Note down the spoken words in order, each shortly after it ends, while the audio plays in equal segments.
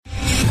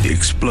The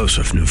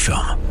explosive new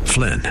film,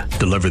 Flynn,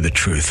 deliver the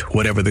truth,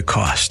 whatever the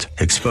cost,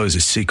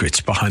 exposes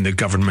secrets behind the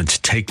government's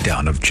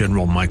takedown of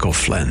General Michael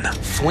Flynn.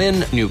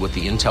 Flynn knew what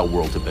the intel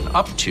world had been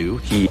up to.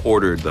 He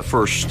ordered the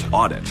first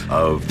audit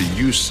of the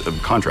use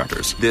of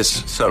contractors.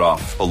 This set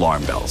off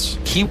alarm bells.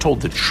 He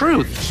told the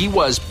truth. He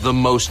was the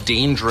most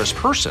dangerous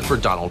person for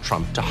Donald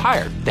Trump to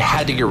hire. They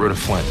had to get rid of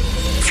Flynn.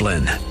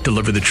 Flynn,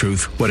 deliver the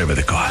truth, whatever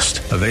the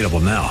cost. Available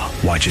now.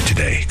 Watch it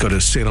today. Go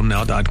to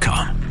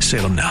salemnow.com.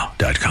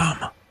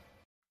 salemnow.com.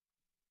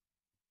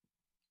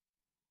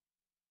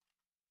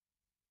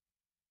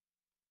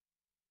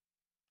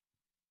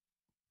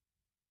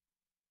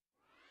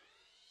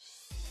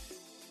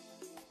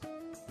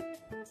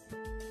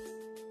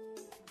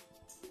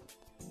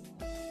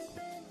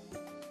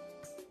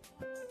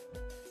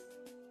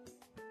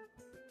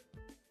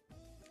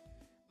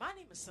 My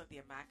name is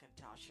Cynthia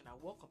McIntosh, and I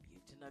welcome you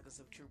to Nuggets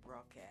of True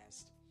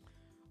Broadcast.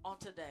 On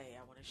today,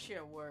 I want to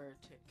share a word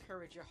to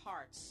encourage your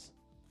hearts,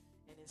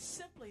 and it's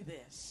simply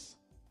this,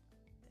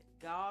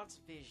 that God's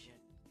vision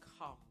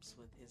comes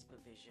with his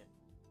provision.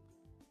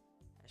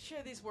 I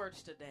share these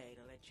words today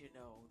to let you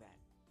know that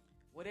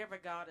whatever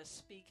God is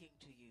speaking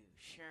to you,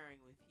 sharing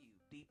with you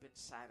deep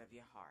inside of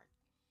your heart,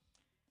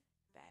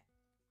 that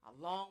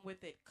along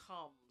with it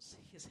comes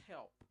his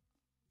help,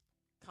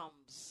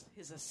 comes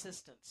his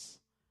assistance.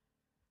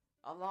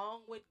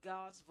 Along with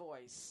God's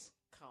voice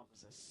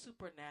comes a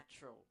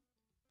supernatural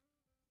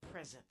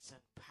presence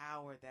and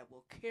power that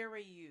will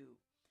carry you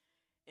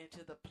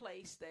into the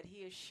place that he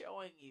is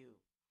showing you.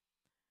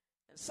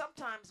 And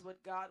sometimes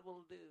what God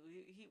will do,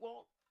 he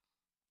won't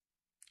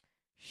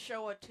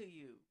show it to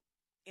you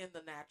in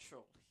the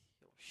natural.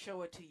 He'll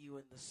show it to you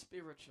in the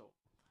spiritual.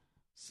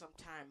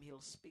 Sometime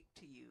he'll speak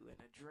to you in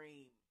a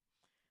dream.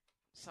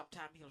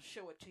 Sometime he'll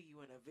show it to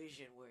you in a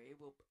vision where it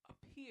will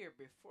appear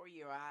before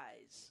your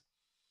eyes.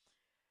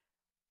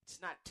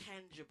 It's not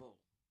tangible,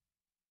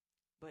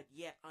 but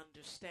yet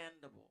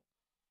understandable,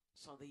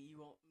 so that you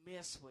won't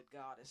miss what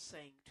God is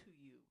saying to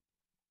you.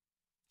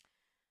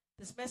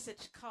 This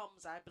message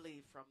comes, I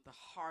believe, from the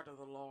heart of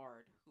the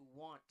Lord, who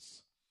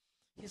wants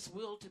his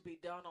will to be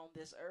done on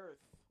this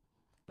earth,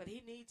 but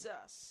he needs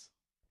us.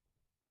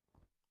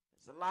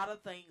 There's a lot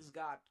of things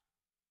God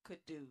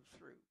could do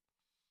through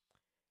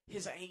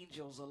his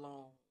angels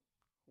alone,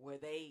 where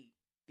they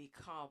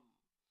become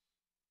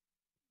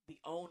the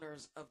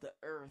owners of the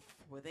earth,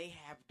 where they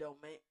have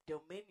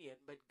dominion,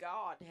 but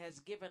God has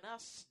given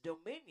us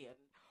dominion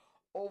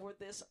over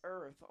this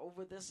earth,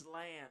 over this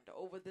land,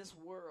 over this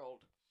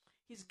world.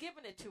 He's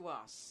given it to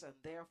us, and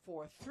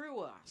therefore through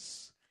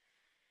us,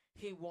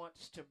 he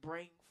wants to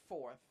bring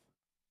forth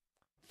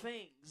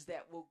things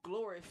that will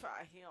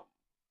glorify him.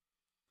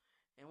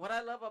 And what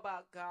I love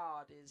about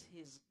God is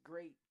his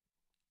great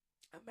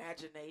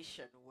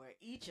imagination, where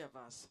each of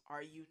us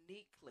are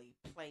uniquely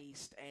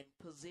placed and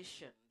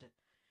positioned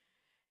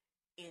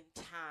in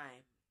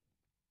time,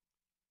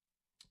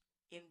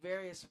 in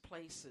various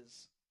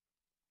places.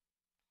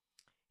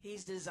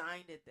 He's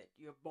designed it that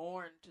you're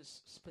born to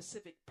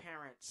specific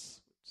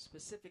parents,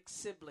 specific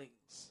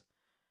siblings.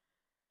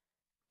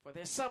 For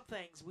there's some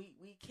things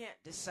we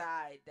can't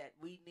decide that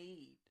we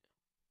need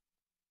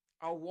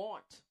or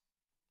want.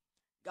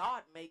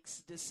 God makes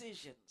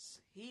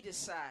decisions. He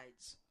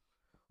decides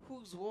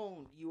whose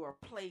womb you are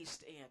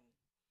placed in.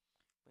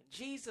 When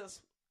Jesus,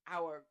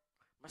 our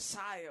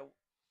Messiah,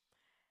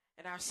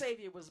 and our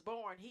Savior was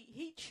born,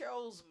 he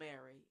chose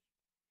Mary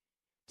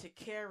to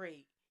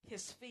carry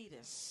his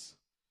fetus.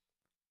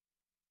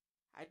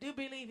 I do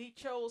believe he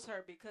chose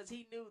her because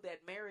he knew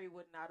that Mary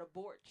would not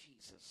abort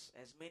Jesus,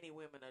 as many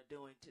women are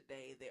doing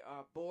today. They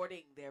are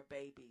aborting their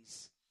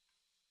babies.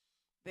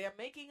 They are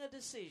making a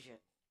decision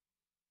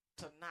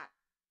to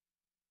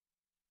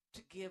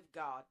give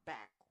God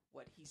back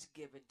what he's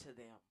given to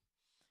them.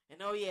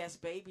 And oh yes,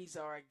 babies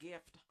are a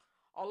gift.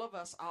 All of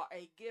us are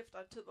a gift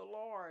unto the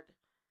Lord.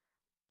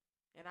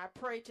 And I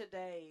pray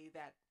today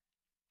that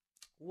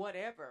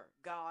whatever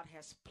God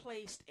has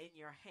placed in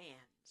your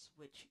hands,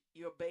 which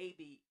your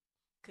baby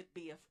could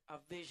be a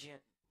vision,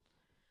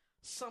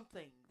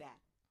 something that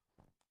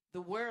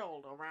the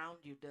world around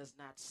you does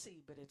not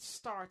see, but it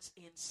starts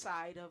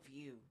inside of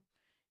you,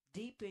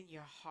 deep in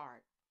your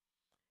heart.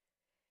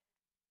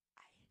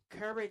 I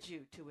encourage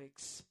you to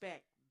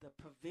expect the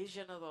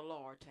provision of the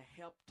Lord to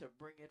help to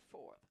bring it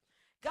forth.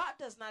 God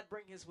does not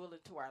bring his will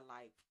into our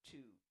life to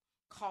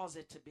cause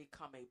it to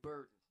become a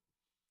burden,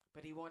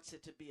 but he wants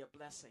it to be a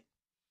blessing.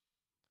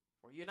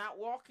 For you're not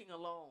walking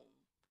alone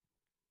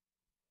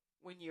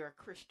when you're a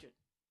Christian,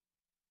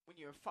 when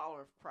you're a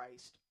follower of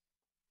Christ,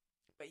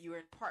 but you're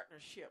in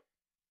partnership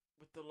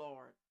with the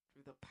Lord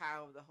through the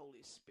power of the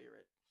Holy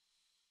Spirit.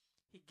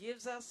 He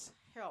gives us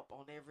help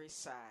on every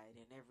side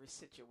in every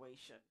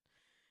situation.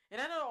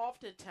 And I know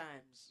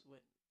oftentimes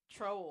when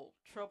trouble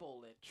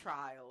and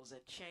trials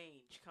and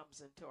change comes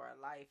into our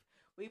life,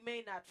 we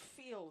may not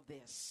feel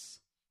this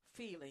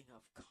feeling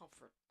of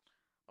comfort,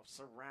 of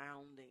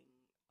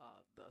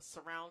the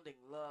surrounding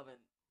love and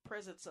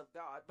presence of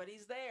God, but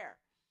he's there.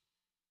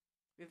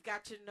 We've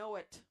got to know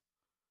it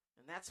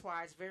And that's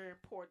why it's very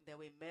important that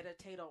we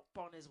meditate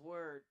upon his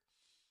word,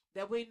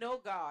 that we know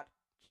God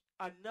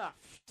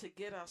enough to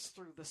get us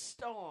through the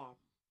storm.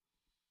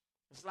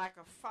 It's like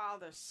a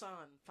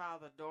father-son,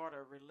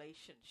 father-daughter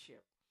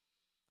relationship.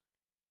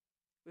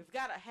 We've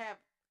got to have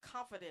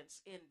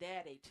confidence in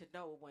Daddy to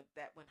know when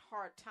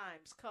hard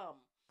times come,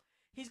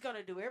 he's going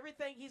to do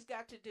everything he's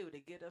got to do to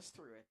get us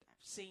through it.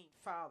 I've seen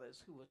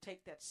fathers who will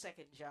take that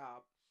second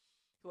job,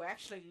 who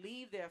actually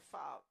leave their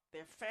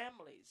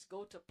families,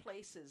 go to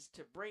places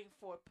to bring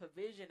forth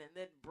provision and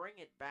then bring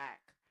it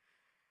back.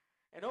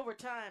 And over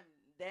time,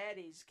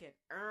 daddies can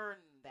earn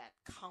that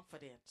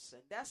confidence.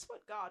 And that's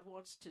what God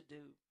wants to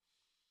do.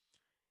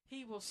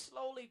 He will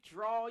slowly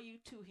draw you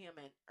to him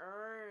and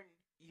earn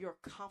your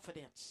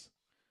confidence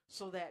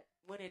so that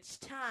when it's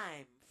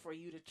time for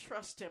you to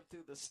trust him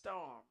through the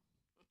storm,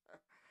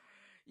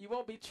 you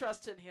won't be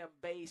trusting him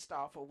based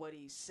off of what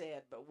he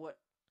said, but what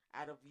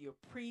out of your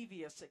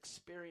previous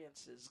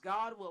experiences.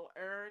 God will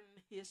earn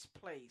his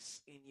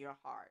place in your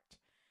heart.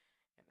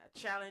 And I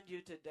challenge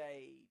you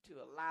today to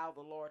allow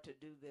the Lord to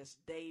do this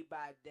day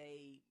by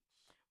day,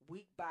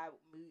 week by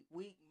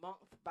week,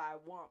 month by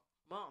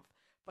month.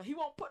 For he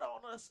won't put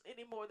on us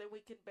any more than we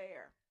can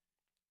bear.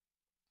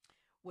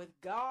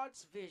 With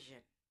God's vision,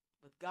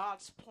 with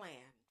God's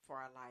plan for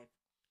our life,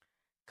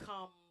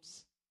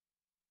 comes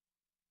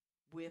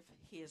with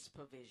his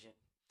provision.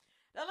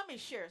 Now let me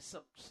share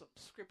some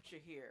scripture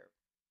here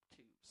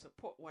to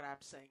support what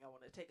I'm saying. I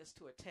want to take us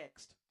to a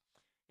text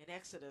in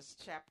Exodus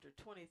chapter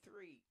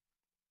 23.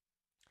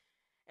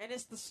 And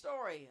it's the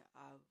story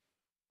of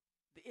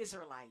the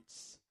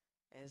Israelites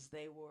as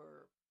they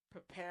were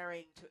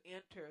preparing to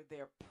enter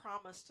their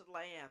promised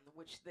land,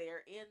 which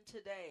they're in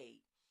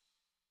today.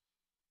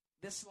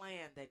 This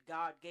land that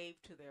God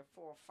gave to their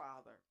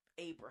forefather,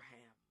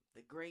 Abraham,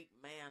 the great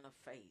man of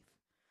faith.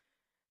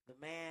 The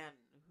man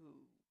who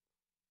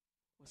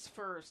was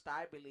first,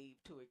 I believe,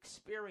 to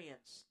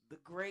experience the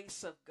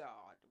grace of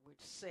God,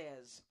 which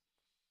says,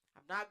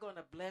 I'm not going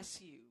to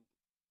bless you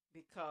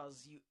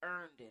because you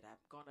earned it. I'm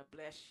going to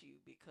bless you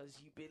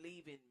because you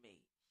believe in me.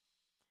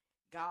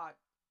 God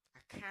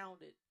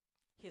accounted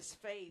his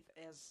faith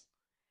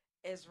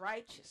as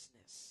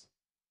righteousness.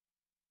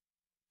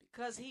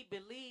 Because he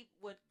believed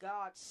what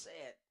God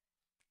said,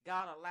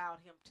 God allowed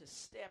him to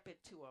step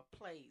into a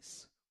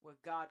place where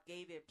God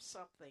gave him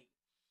something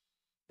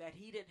that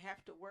he didn't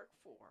have to work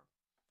for.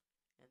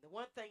 And the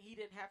one thing he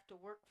didn't have to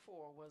work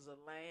for was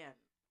a land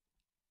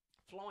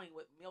flowing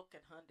with milk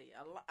and honey,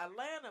 a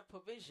land of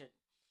provision,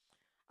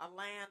 a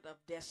land of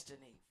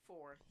destiny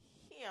for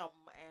him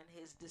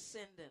and his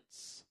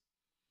descendants.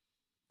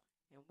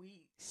 And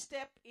we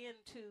step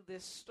into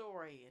this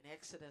story in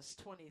Exodus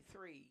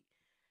 23.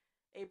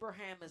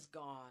 Abraham is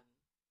gone.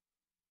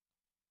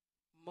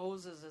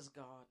 Moses is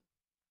gone.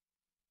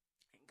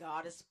 And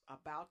God is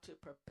about to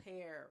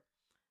prepare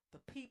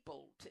the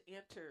people to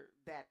enter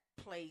that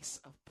place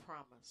of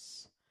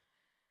promise.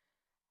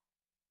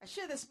 I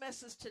share this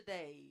message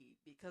today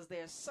because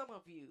there's some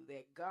of you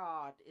that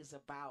God is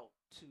about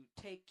to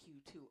take you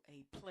to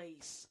a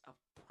place of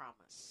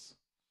promise.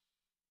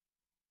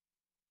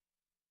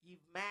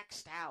 You've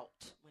maxed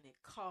out when it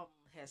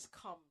has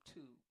come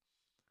to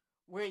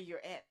where you're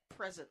at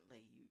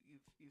presently.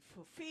 You've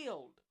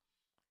fulfilled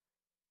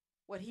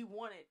what he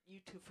wanted you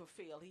to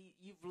fulfill.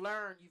 You've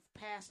learned, you've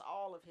passed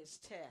all of his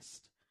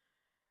tests.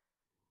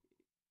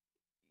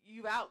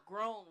 You've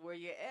outgrown where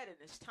you're at, and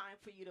it's time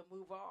for you to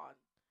move on.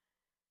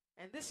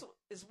 And this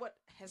is what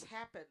has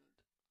happened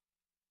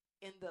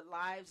in the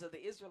lives of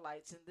the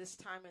Israelites in this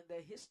time in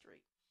their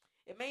history.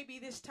 It may be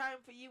this time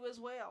for you as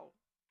well,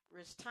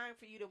 where it's time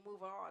for you to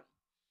move on.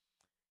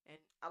 And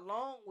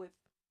along with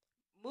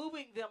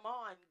moving them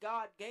on,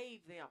 God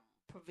gave them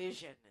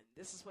provision. And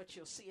this is what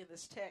you'll see in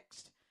this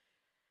text.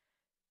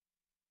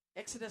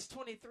 Exodus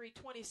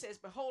 23:20 says,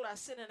 Behold, I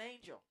send an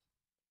angel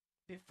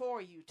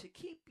before you to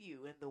keep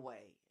you in the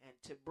way and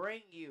to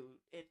bring you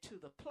into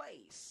the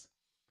place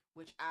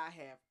which I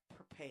have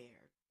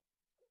prepared.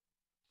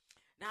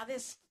 Now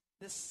this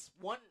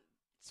one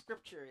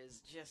scripture is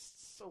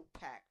just so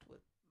packed with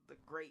the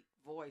great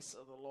voice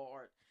of the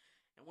Lord.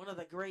 And one of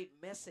the great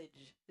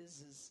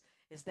messages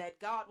is that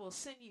God will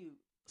send you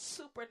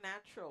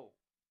supernatural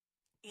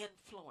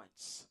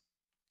influence,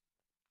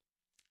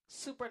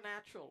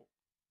 supernatural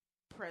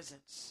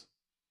presence.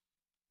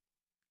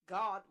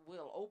 God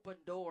will open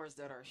doors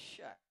that are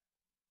shut.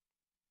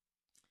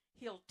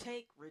 He'll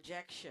take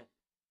rejection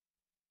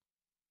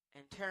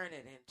and turn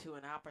it into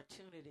an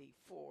opportunity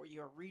for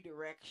your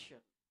redirection.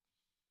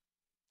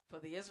 For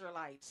the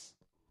Israelites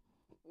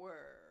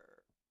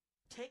were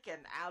taken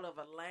out of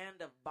a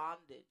land of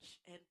bondage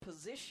and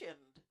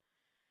positioned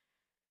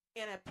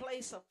in a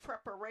place of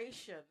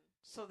preparation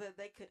so that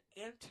they could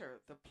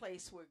enter the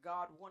place where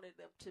God wanted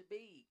them to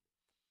be.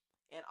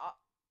 And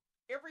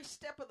every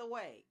step of the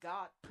way,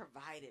 God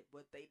provided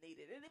what they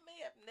needed. And it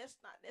may have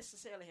not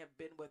necessarily have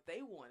been what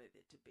they wanted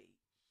it to be.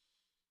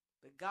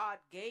 But God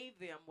gave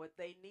them what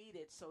they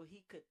needed so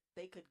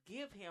they could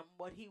give him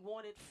what he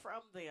wanted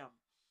from them.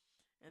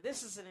 And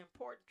this is an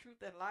important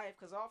truth in life,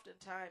 because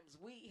oftentimes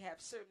we have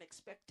certain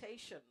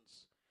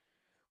expectations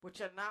which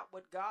are not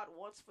what God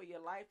wants for your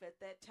life at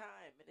that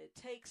time. And it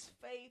takes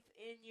faith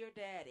in your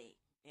daddy,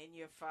 in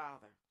your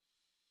father,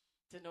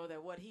 to know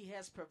that what he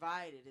has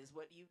provided is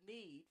what you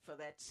need for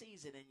that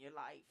season in your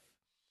life.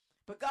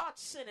 But God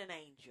sent an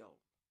angel.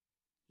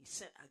 He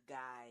sent a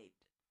guide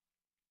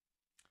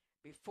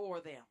before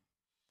them.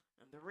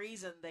 And the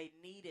reason they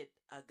needed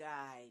a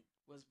guide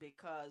was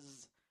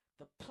because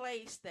the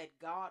place that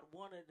God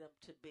wanted them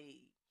to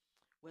be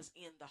was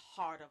in the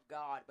heart of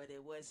God, but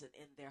it wasn't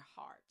in their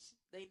hearts.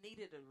 They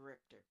needed a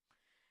director.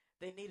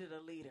 They needed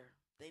a leader.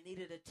 They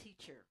needed a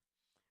teacher.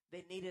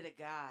 They needed a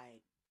guide.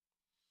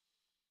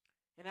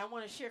 And I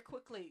want to share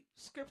quickly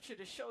scripture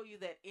to show you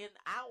that in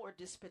our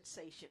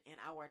dispensation, in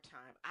our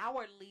time,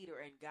 our leader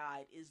and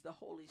guide is the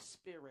Holy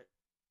Spirit.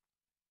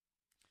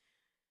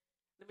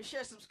 Let me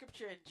share some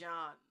scripture in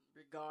John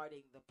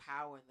regarding the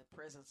power and the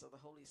presence of the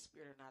Holy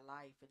Spirit in our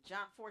life. In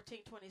John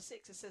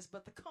 14:26, it says,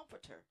 "But the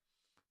Comforter,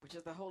 which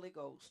is the Holy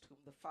Ghost, whom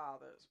the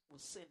Father will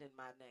send in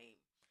my name,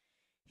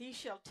 he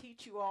shall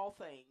teach you all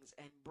things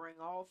and bring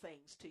all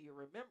things to your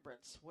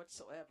remembrance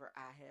whatsoever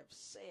I have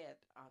said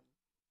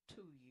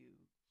unto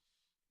you."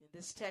 In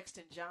this text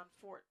in John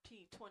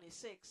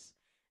 14:26,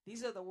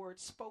 these are the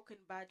words spoken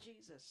by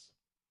Jesus.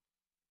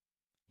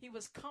 He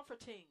was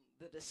comforting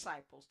the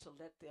disciples to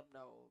let them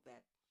know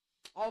that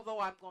although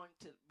I'm going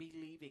to be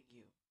leaving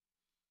you,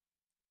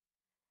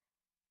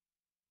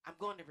 I'm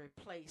going to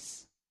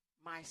replace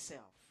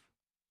myself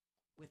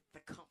with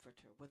the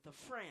Comforter, with a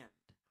friend.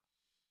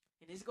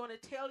 And he's going to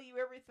tell you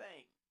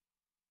everything.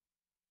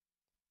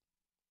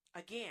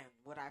 Again,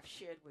 what I've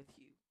shared with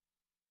you.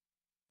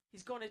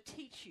 He's going to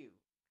teach you.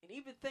 And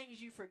even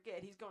things you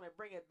forget, he's going to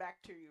bring it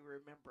back to your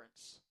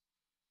remembrance.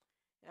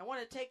 And I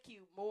want to take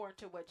you more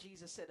into what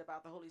Jesus said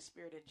about the Holy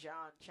Spirit in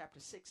John chapter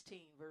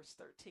 16, verse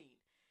 13.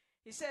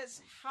 He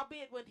says,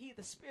 "Howbeit when he,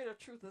 the Spirit of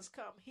truth, has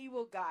come, he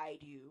will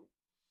guide you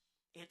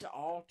into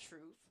all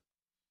truth.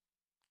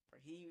 For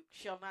he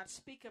shall not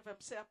speak of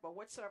himself, but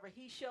whatsoever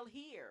he shall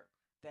hear,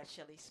 that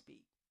shall he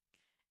speak.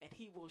 And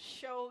he will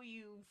show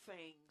you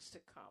things to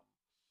come.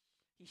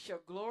 He shall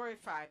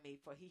glorify me,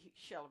 for he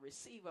shall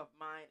receive of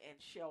mine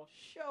and shall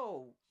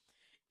show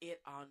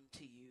it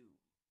unto you."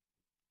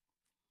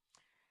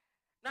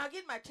 Now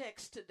again, my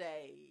text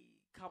today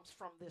comes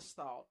from this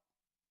thought.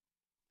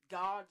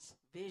 God's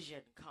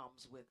vision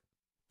comes with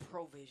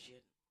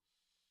provision.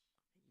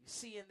 You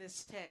see in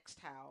this text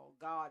how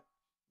God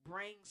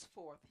brings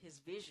forth his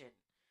vision.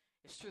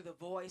 It's through the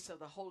voice of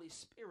the Holy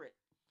Spirit.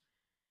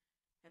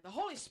 And the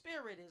Holy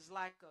Spirit is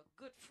like a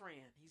good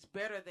friend. He's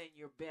better than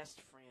your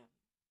best friend.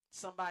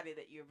 Somebody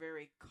that you're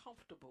very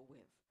comfortable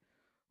with.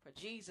 For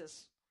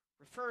Jesus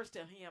refers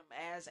to him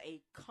as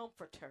a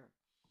comforter.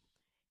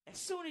 As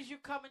soon as you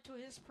come into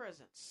his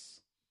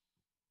presence,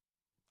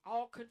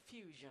 all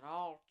confusion,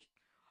 all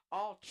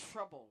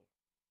trouble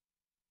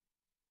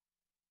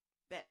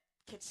that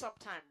can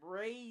sometimes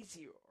raise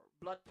your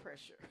blood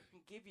pressure,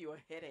 give you a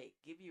headache,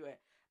 give you a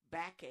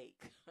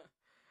backache,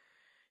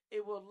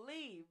 it will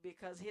leave,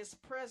 because his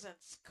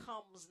presence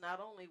comes not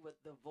only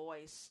with the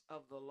voice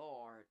of the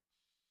Lord,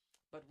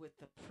 but with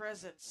the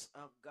presence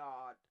of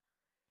God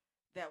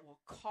that will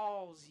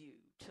cause you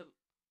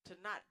to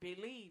not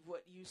believe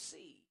what you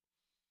see,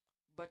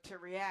 but to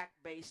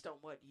react based on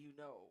what you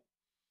know.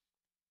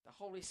 The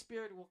Holy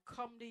Spirit will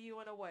come to you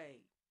in a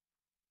way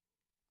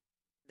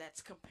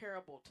that's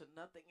comparable to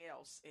nothing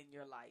else in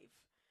your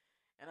life.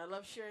 And I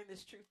love sharing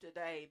this truth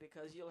today,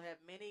 because you'll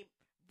have many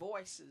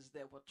voices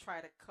that will try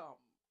to come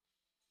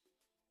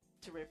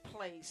to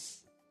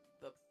replace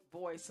the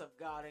voice of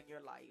God in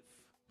your life.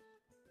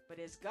 But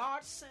as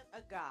God sent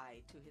a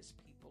guide to his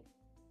people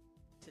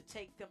to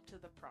take them to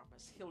the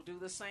promise, he'll do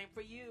the same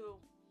for you.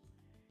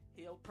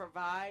 He'll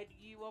provide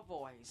you a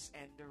voice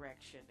and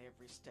direction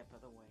every step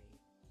of the way.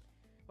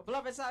 Well,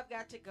 beloveds, I've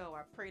got to go.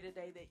 I pray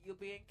today that you'll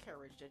be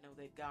encouraged and know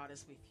that God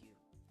is with you,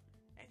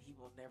 and he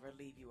will never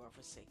leave you or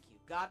forsake you.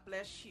 God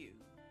bless you,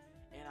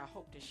 and I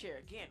hope to share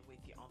again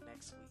with you on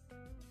next week.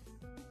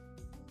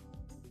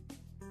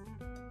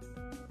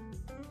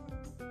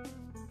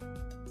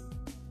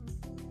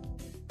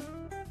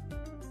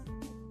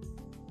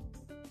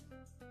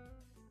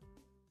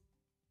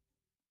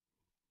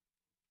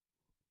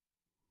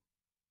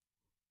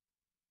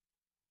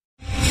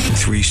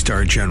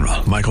 Three-star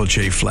General Michael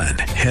J. Flynn,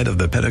 head of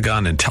the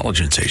Pentagon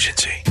Intelligence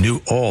Agency,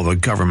 knew all the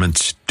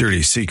government's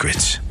dirty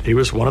secrets. He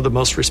was one of the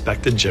most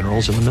respected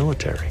generals in the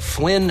military.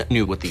 Flynn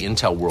knew what the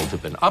intel world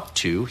had been up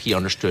to. He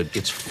understood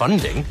its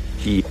funding.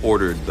 He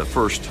ordered the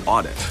first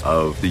audit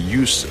of the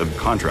use of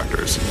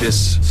contractors.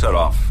 This set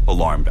off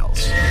alarm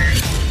bells.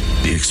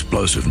 The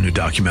explosive new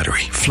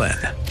documentary, Flynn,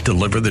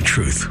 Deliver the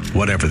Truth,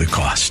 Whatever the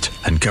Cost,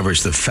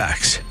 uncovers the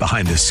facts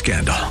behind the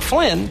scandal.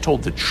 Flynn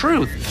told the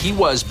truth. He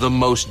was the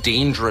most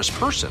dangerous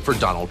person for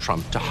Donald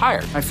Trump to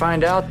hire. I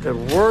find out the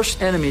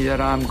worst enemy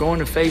that I'm going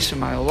to face in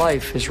my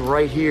life is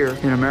right here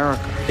in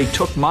America. They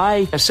took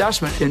my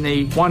assessment and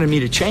they wanted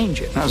me to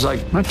change it. And I was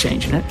like, I'm not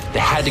changing it. They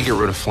had to get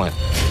rid of Flynn.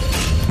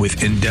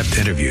 with in-depth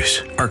interviews,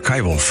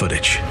 archival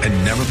footage,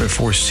 and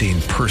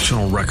never-before-seen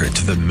personal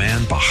records of the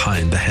man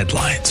behind the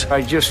headlines.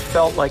 I just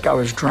felt like I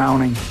was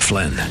drowning.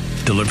 Flynn,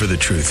 deliver the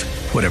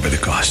truth, whatever the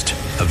cost.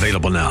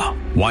 Available now.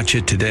 Watch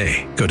it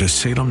today. Go to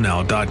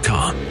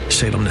salemnow.com.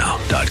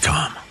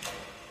 salemnow.com.